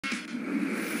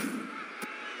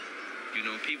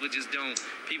People just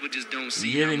don't see.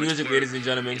 You hear the music, ladies and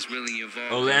gentlemen. Really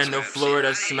Orlando,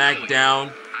 Florida,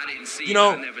 Smackdown. You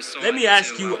know, let me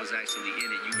ask you,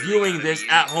 viewing this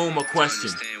at home, a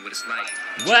question.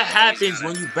 What happens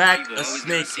when you back a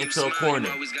snake into a corner?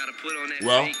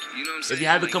 Well, if you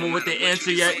haven't come up with the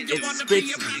answer yet, it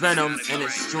spits venom and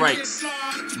it strikes.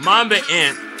 Mamba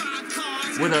Ant,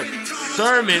 with a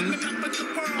sermon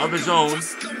of his own,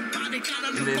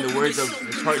 and in the words of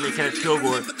his partner Kenneth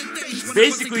Kilgore,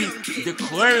 basically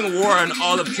declaring war on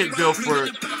all of Tipville for,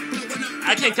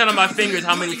 I can't count on my fingers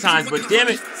how many times, but damn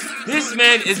it, this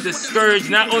man is the scourge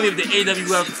not only of the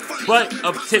AWF, but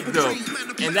of Tipville.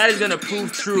 And that is going to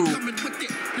prove true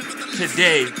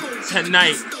today,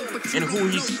 tonight, and who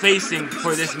he's facing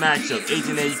for this matchup.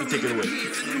 Agent A, you can take it away.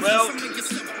 Well,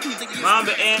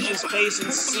 Mamba Ant is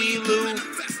facing C-Lew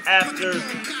after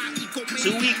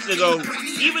 2 weeks ago.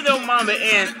 Even though Mamba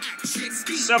Ant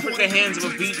suffered the hands of a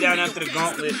beatdown after the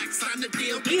gauntlet,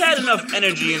 he had enough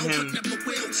energy in him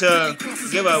to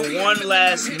give a one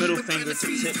last middle finger to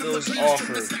Tipville's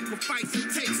offer.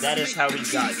 And that is how he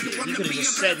got here. He could have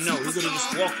just said no. He could have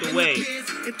just walked away.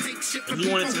 And he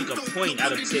wanted to make a point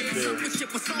out of Tipville.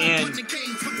 And,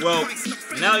 well,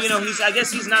 now, you know, I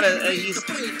guess he's not he's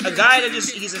a guy that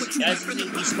just, he's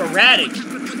sporadic.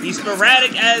 He's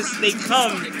sporadic as they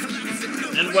come.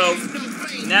 And, well,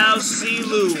 now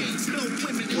C-Lew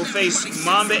will face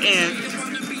Mamba Ant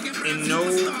in no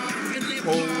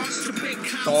holds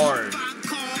barred.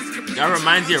 That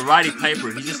reminds me of Roddy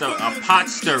Piper. He's just a pot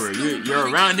stirrer. You're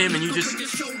around him and you just,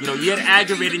 you know, you get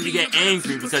aggravated and you get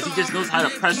angry because he just knows how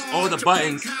to press all the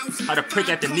buttons, how to prick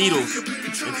at the needles.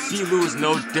 And C-Lew is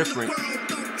no different.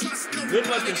 Good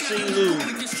luck to C-Lew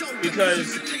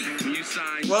because,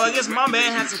 well, I guess Mamba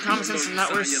Ant had some common sense to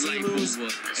not wear C-Lew's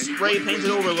spray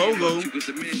painted over logo.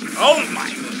 Oh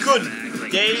my goodness.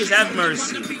 Days have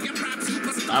mercy.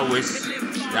 I wish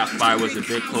that fire was a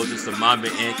bit closer so Mamba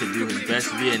Ant could do his best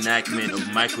reenactment of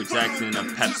Michael Jackson in a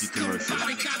Pepsi commercial.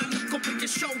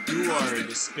 You are a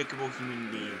despicable human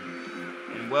being.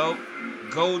 And, well,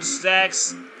 Gold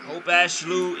Stacks, Hope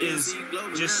Ashlew is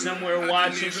just somewhere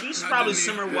watching. She's probably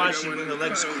somewhere watching with her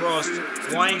legs crossed,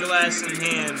 wine glass in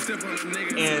hand,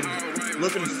 and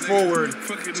looking forward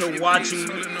to watching.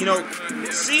 You know,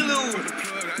 C-Lew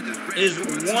is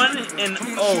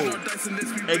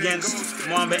 1-0 against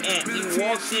Mamba Ant. He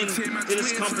walked into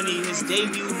this company, his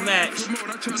debut match,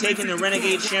 taking the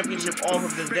Renegade Championship off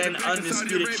of the then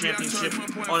undisputed championship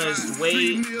on his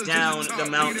way down the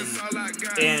mountain.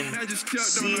 And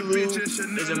C-Lew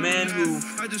is a man who,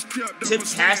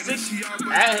 Tiptastic,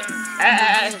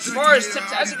 as far as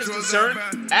Tiptastic is concerned,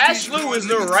 Ashlew is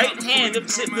the right hand of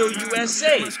Tipville,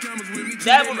 USA.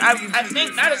 That would, I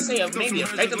think, not to say maybe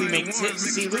effectively make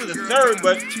C-Lew the third,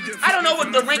 but I don't know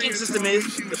what the ranking system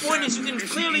is. The point is, you can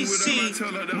clearly see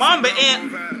Mamba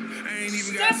Ant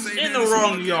steps in the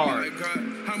wrong yard.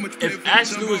 If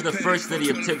Ashlew is the first lady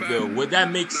of Tipville, would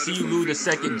that make C-Lew the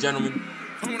second gentleman?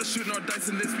 Hey, look, you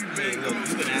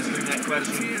can ask him that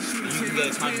question, and you can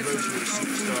get a controversial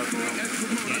superstar for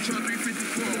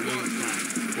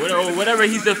Whatever,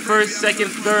 he's the first, second,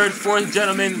 third, fourth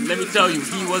gentleman, let me tell you,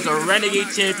 he was a Renegade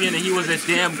champion and he was a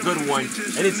damn good one.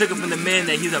 And he took it from the man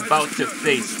that he's about to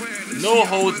face. No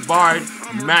holds barred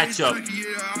matchup.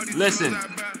 Listen,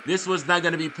 this was not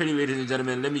going to be pretty, ladies and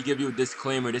gentlemen. Let me give you a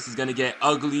disclaimer. This is going to get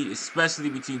ugly, especially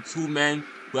between two men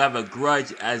who have a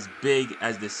grudge as big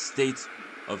as the state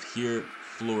of here,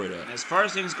 Florida. As far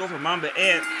as things go for Mamba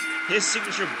Ant, his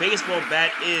signature baseball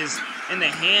bat is in the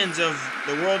hands of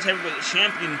the World Heavyweight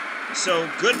Champion. So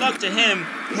good luck to him.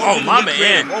 Oh, Mamba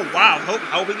Ant. Oh, wow.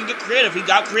 Hope he can get creative. He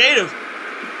got creative.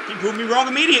 He proved me wrong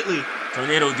immediately.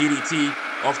 Tornado DDT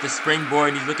off the springboard,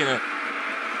 and he's looking to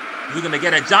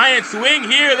get a giant swing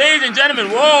here, ladies and gentlemen.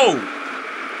 Whoa!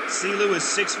 C-Lew is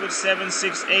 6'7",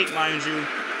 6'8", mind you.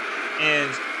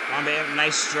 And Mamba Ant,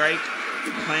 nice strike.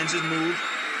 Plans his move.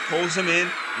 Pulls him in.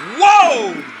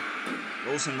 Whoa!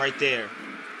 Rolls him right there.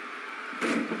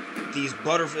 These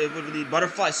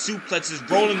butterfly suplexes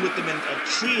rolling with them in a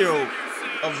trio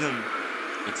of them.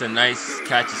 It's a nice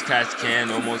catch-as-catch-can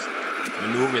almost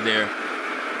maneuver there.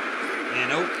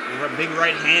 And a big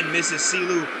right hand misses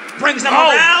C-Lew. Brings him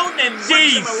around and whips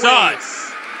him away.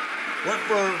 Went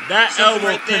for that elbow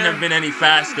right couldn't have been any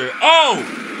faster. Oh!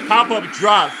 Pop-up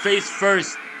drop, face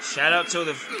first. Shout out to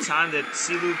the time that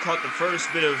C-Lew caught the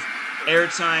first bit of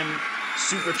airtime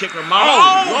super kick from Mamba.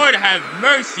 Oh, Lord have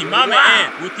mercy. Mamba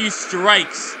Ant with these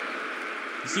strikes.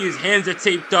 You see his hands are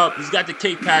taped up. He's got the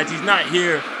kick pads. He's not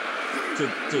here to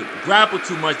grapple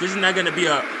too much. This is not going to be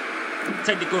a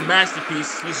technical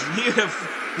masterpiece. He's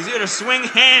here to swing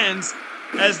hands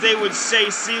as they would say,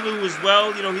 C-Lew as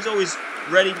well. You know, he's always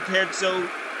ready, prepared. So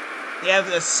they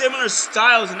have similar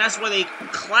styles, and that's why they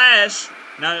clash.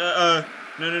 Now,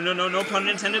 no pun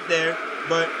intended there.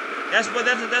 But that's why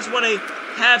they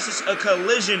have such a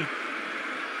collision.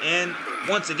 And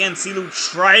once again, C-Lew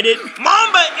tried it.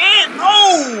 Mamba and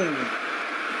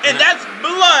and that's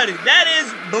blood. That is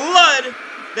blood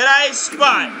that I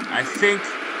spot. I think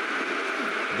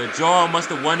the jaw must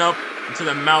have went up into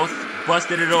the mouth,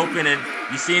 busted it open, and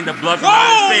you seen the blood from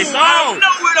out his face. Oh!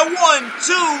 Nowhere to 1,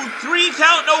 2, 3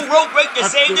 count, no rope break to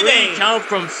save the day. Count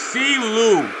from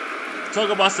C-Lew. Talk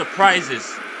about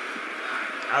surprises.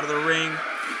 Out of the ring,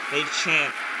 they chant,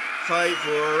 "Fight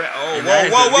for it." Oh,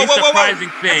 whoa!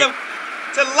 Surprising thing.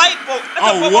 It's a light bulb.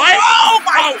 What? Oh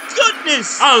my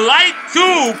goodness! A light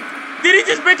tube. Did he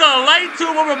just make a light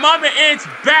tube over Mamba Ant's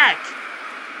back?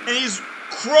 And he's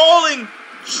crawling,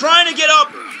 trying to get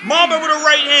up. Mamba with a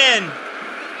right hand.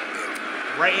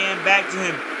 Right hand back to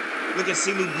him. Look at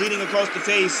C-Lew bleeding across the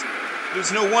face.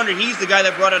 It's no wonder he's the guy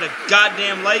that brought out a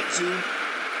goddamn light tube.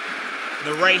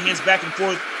 The right hands back and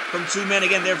forth from two men.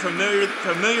 Again, they're familiar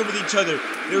with each other.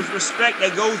 There's respect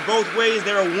that goes both ways.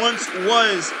 There once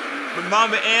was. But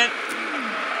Mamba Ant,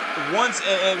 once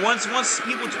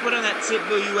people put on that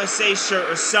Typical USA shirt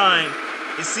or sign,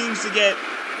 it seems to get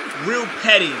real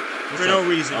petty for no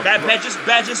reason.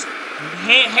 Just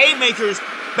haymakers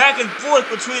back and forth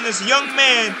between this young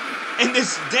man and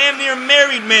this damn near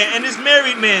married man and this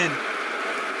married man.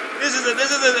 This is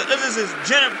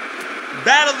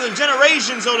battle of the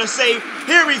generation, so to say.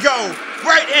 Here we go.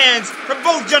 Right hands from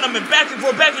both gentlemen, back and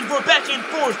forth, back and forth, back and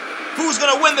forth. Who's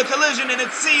gonna win the collision? And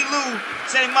it's C-Lew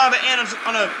sending Mamba Ant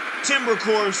on a timber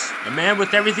course. A man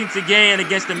with everything to gain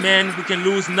against a man who can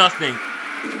lose nothing.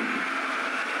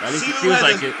 At least it feels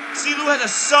like it. C-Lew has a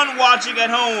son watching at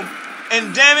home,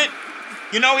 and damn it,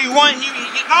 you know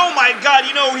oh my God,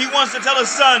 you know he wants to tell his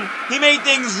son he made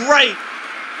things right.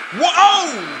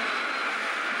 Whoa!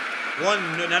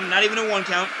 Not even a one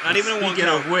count. Not even a one count.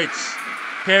 Speaking of which,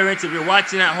 parents, if you're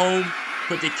watching at home,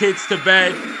 put your kids to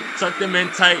bed, tuck them in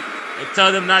tight, and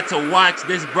tell them not to watch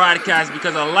this broadcast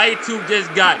because a light tube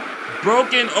just got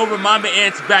broken over Mamba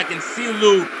Ant's back, and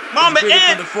C-Lew Mamba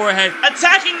Ant the forehead,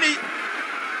 attacking the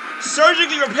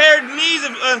surgically repaired knees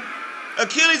of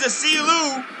Achilles of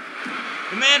C-Lew.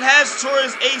 The man has tore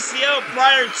his ACL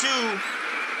prior to,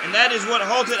 and that is what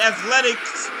halted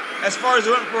athletics as far as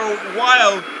it went for a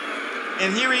while.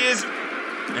 And here he is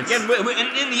again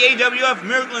in the AWF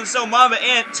Miracle and So Mamba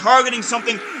Ant targeting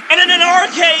something, and then an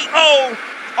RKO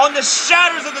on the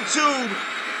shatters of the tube,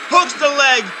 hooks the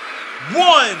leg.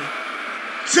 1,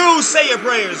 2, say your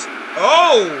prayers.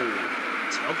 Oh,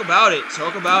 talk about it.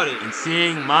 Talk about it. And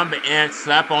seeing Mamba Ant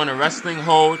slap on a wrestling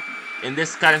hold in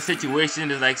this kind of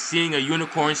situation is like seeing a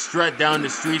unicorn strut down the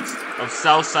streets of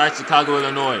Southside Chicago,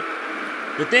 Illinois.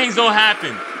 But things don't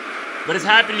happen. But it's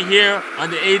happening here on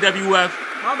the AWF.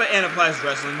 Mamba Ant applies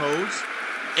wrestling holds.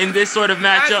 In this sort of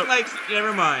matchup.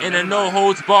 Never mind. In a no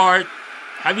holds barred.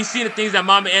 Have you seen the things that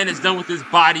Mamba Ant has done with his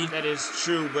body? That is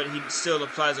true, but he still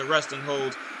applies a wrestling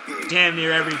hold damn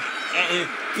near every...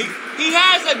 He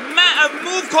has a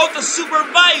move called the Super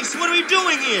Vice. What are we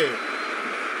doing here?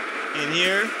 And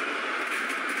here...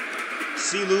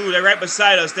 C-Lew, they're right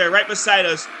beside us. They're right beside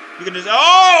us. You can just...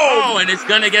 Oh! Oh, and it's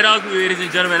gonna get ugly, ladies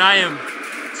and gentlemen. I am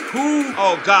 2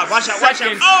 Oh, God. Watch out, watch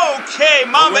out. Okay,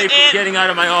 Mamba Ant getting out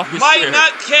of my office might chair.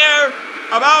 not care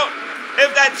about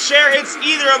if that chair hits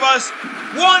either of us.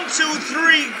 1, 2,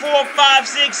 3, 4, 5,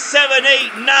 6, 7,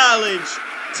 8. Knowledge.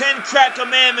 10 crack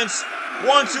commandments.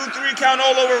 1, 2, 3 count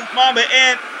all over Mamba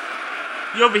Ant.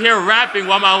 You over here rapping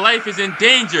while my life is in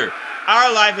danger.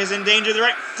 Our life is in danger. They're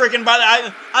right freaking by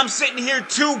the... I'm sitting here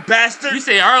too, bastard. You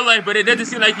say our life, but it doesn't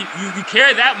seem like you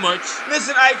care that much.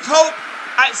 Listen,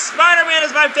 Spider-Man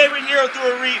is my favorite hero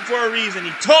for a reason.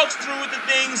 He talks through with the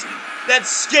things that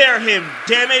scare him.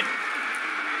 Damn it.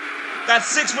 Got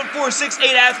 6'4",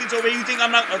 6'8" athletes over here. You think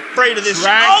I'm not afraid of this shit?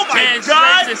 Oh my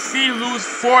God! To C-Lew's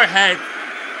forehead.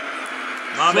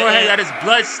 Forehead that is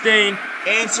blood stained.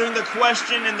 Answering the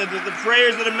question and the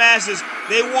prayers of the masses.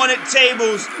 They wanted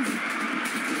tables.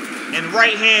 And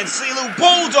right hand, C-Lew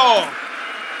Bulldog.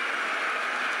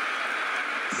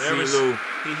 C-Lew.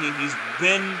 He's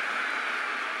been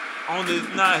on the...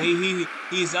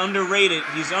 he's underrated.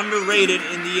 He's underrated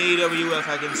in the AWF,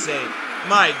 I can say.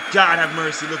 My God, have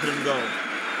mercy. Look at him go.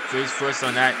 Face first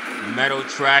on that metal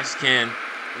trash can.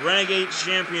 Renegade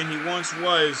champion he once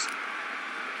was.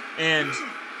 And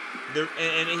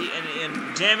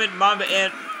damn it, Mamba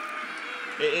Ant,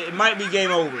 it might be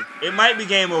game over. It might be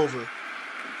game over.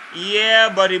 Yeah,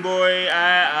 buddy boy.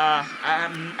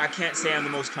 I can't say I'm the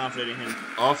most confident in him.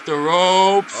 Off the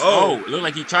ropes. Oh. Looked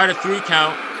like he tried a 3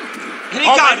 count. And he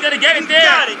got it. Gonna get it He there.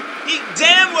 got it. He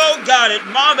damn well got it.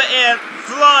 Mamba Ant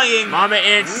flying. Mamba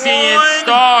Ant seeing 1,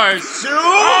 stars. 2.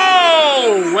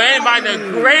 Oh, win by the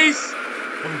grace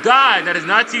of God. That is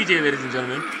not TJ, ladies and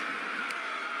gentlemen.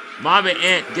 Mamba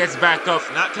Ant gets back up.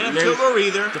 Not Kenneth Kilgore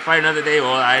either. To fight another day.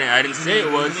 Well, I didn't say it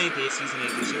was. He's an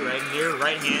atheist. You're right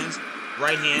here.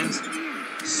 Right hands.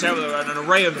 Several, an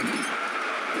array of them.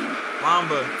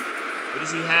 Mamba, what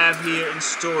does he have here in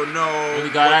store? No. The only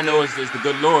God I know is the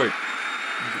good Lord.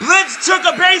 Blitz took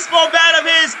a baseball bat of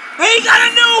his. He got a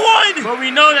new one. But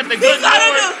we know that the good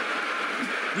Lord.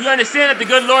 We understand that the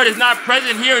good Lord is not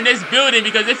present here in this building,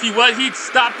 because if he was, he'd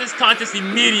stop this contest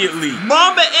immediately.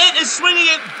 Mamba Ant is swinging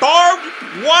a barbed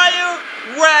wire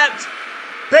wrapped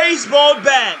baseball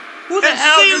bat. Who the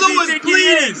hell does he think he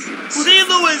is?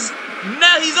 C-Lew is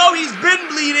now he's been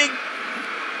bleeding,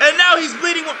 and now he's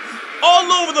bleeding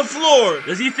all over the floor.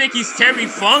 Does he think he's Terry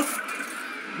Funk?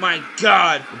 My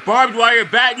God. Barbed wire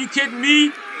bat, you kidding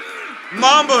me?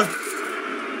 Mamba.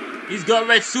 These gut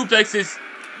red suplexes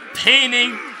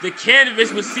painting the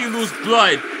canvas with C-Lew's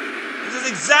blood. This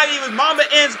is exactly with Mamba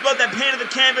Ant's blood that painted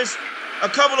the canvas a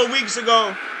couple of weeks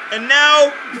ago. And now,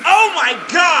 oh my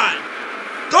God!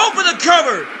 Go for the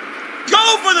cover!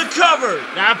 Go for the cover!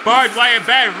 That barbed wire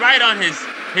bat right on his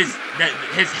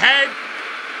head.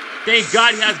 Thank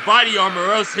God he has body armor,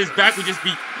 or else his back would just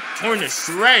be torn to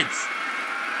shreds.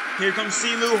 Here comes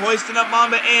C-Lew hoisting up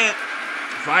Mamba Ant.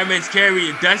 Fireman's carry,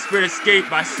 a desperate escape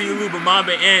by C-Lew, but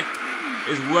Mamba Ant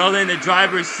is well in the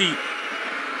driver's seat.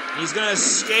 He's gonna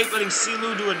escape, letting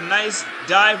C-Lew do a nice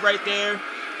dive right there.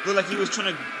 Looked like he was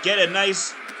trying to get a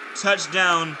nice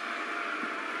touchdown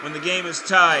when the game is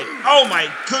tied. Oh my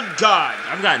good God!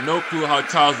 I've got no clue how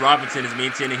Charles Robinson is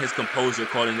maintaining his composure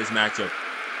calling this matchup.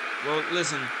 Well,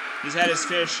 listen, he's had his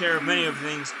fair share of many of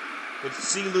things. With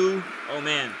C-Lew, oh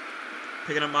man,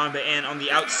 picking up Mamba Ant on the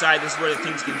outside. This is where the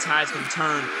tides can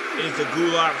turn. It is the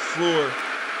gulag floor.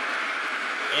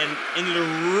 And into the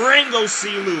ring goes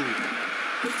C-Lew.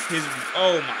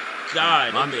 Oh my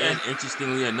God. Mamba Ant,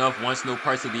 interestingly enough, wants no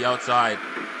parts of the outside.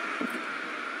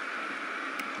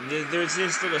 There's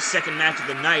still a second match of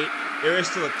the night. There is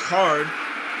still a card.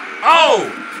 Oh!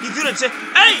 He threw the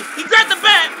hey! He grabbed the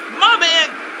bat! Mamba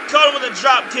Ant caught him with a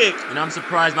drop kick. And I'm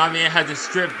surprised Mamba Ant hasn't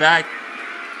stripped back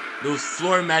those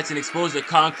floor mats and exposed the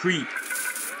concrete.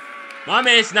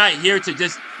 Mamba Ant's not here to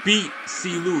just beat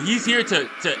C-Lew. He's here to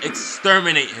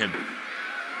exterminate him.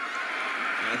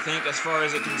 I think as far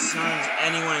as it concerns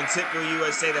anyone in Tipville,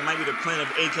 USA, that might be the plan of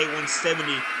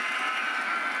AK-170.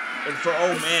 And for,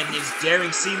 oh man, he's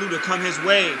daring C-Lew to come his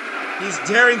way. He's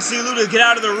daring C-Lew to get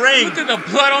out of the ring. Look at the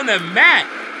blood on the mat.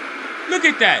 Look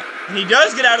at that. And he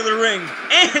does get out of the ring.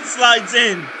 And slides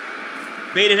in.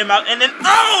 Baited him out. And then,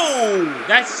 oh!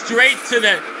 That's straight to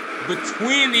the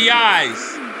between the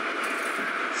eyes.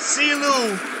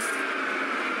 C-Lew.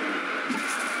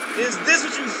 Is this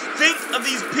what you think of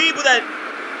these people that...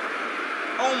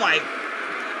 Oh my...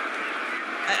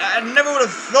 I never would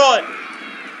have thought.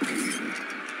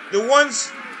 The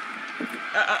ones...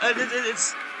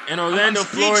 it's... In Orlando,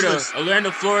 Florida.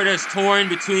 Orlando, Florida is torn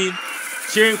between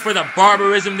cheering for the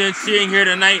barbarism they're seeing here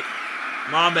tonight.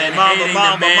 Mamba,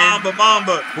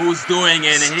 who's doing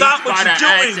it, and he's Stop about to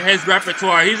add to his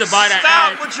repertoire. He's about to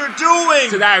add what you're doing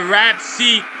to that rap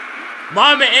sheet.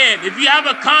 Mamba Ant, if you have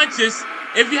a conscience,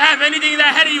 if you have anything in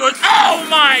that head of yours, oh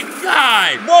my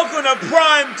God! Welcome to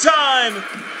prime time.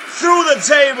 Through the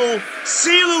table,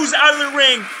 C-Lew's out of the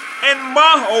ring, and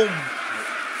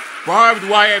barbed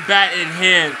wire bat in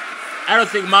hand. I don't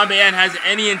think Mamba Ant has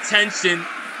any intention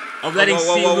of letting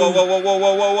C-Lew walk out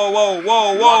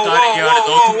of here on his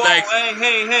own 2 legs.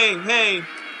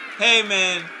 Hey,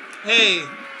 man, hey.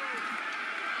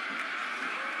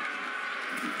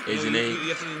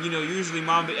 Usually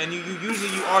Mamba, and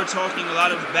usually you are talking a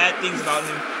lot of bad things about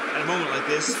him at a moment like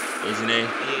this.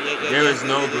 There is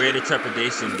no greater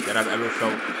trepidation that I've ever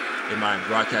felt in my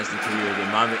broadcasting career than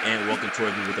Mamba Ant walking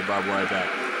towards me with a barbed wire bat.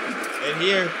 And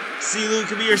here, C-Lew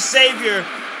can be your savior.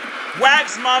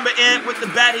 Whacks Mamba Ant with the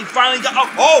bat. He finally got...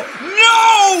 Oh,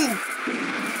 no!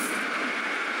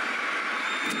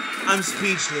 I'm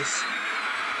speechless.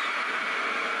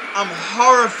 I'm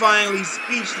horrifyingly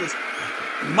speechless.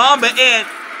 Mamba Ant,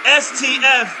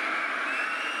 STF.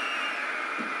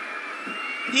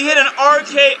 He hit an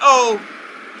RKO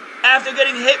after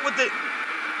getting hit with the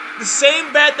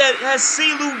same bat that has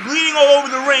C-Lew bleeding all over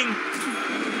the ring.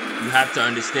 You have to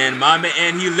understand, Mamba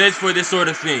Ant, he lives for this sort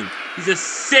of thing. He's a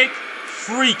sick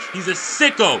freak. He's a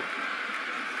sicko.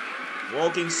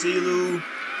 Walking C-Lew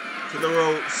to the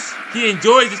ropes. He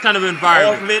enjoys this kind of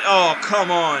environment. Off of it. Oh,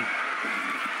 come on.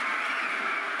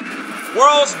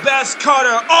 World's best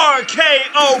cutter,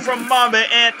 RKO from Mamba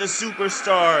Ant, the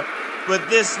superstar. But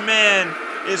this man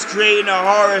is creating a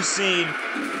horror scene.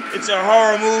 It's a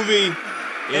horror movie.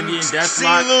 Indian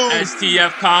Deathlock,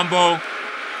 STF combo.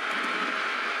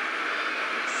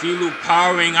 C-Lew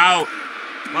powering out.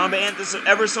 Mamba Ant, the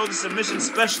ever so the submission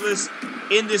specialist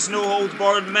in this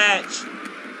no-holds-barred match.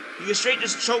 He can straight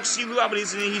just choke C-Lew out, but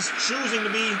he's choosing to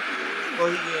be.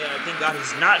 Well, thank God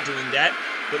he's not doing that.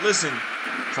 But listen.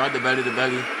 Tried the belly to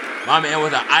belly. Mamba Ant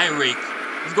with an eye rake.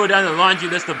 Let's go down the laundry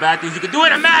list of bad things you can do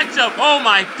in a matchup. Oh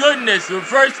my goodness.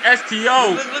 Reverse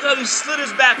STO. Look how he slid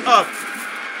his back up.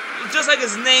 Just like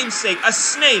his namesake. A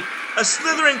snake. A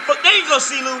slithering foot. There you go,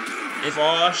 C-Lew.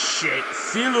 Oh shit.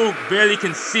 C-Lew barely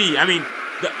can see. I mean,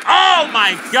 oh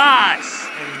my gosh.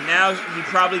 And now he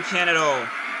probably can't at all.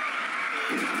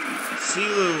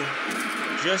 C-Lew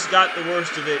just got the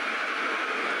worst of it.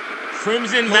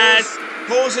 Crimson Mask.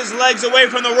 Pulls his legs away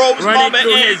from the ropes. Running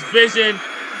through his vision.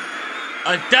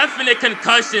 A definite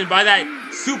concussion by that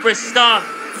super stomp.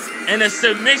 And a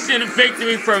submission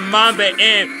victory for Mamba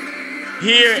Ant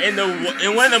here in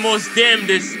one of the most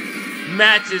damnedest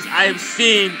matches I have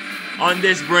seen on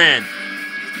this brand.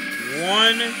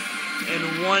 1-1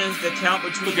 is the count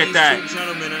between these two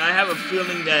gentlemen. And I have a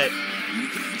feeling that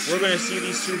we're going to see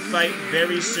these two fight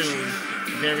very soon,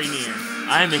 very near.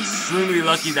 I am extremely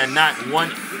lucky that not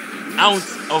 1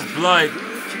 ounce of blood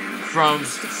from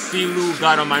C-Lew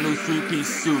got on my new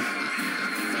 3-piece suit.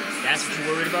 That's what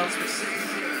you're worried about?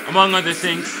 Among other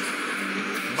things.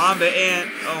 Mamba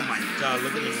Ant, oh my God,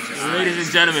 look at his eyes. Ladies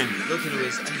and gentlemen. Look at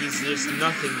his, there's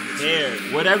nothing there.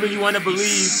 Whatever you want to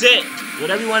believe. Sit.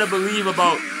 Whatever you want to believe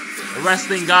about a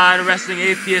wrestling god, a wrestling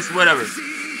atheist, whatever.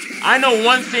 I know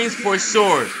one thing's for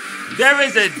sure. There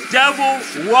is a devil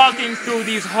walking through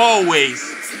these hallways,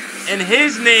 and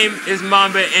his name is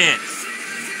Mamba Ant.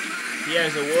 He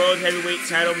has a World Heavyweight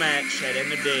title match at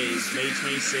End of Days, May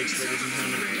 26th, ladies and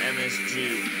gentlemen, from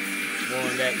MSG. More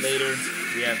on that later.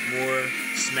 We have more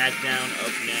Smackdown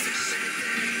up next.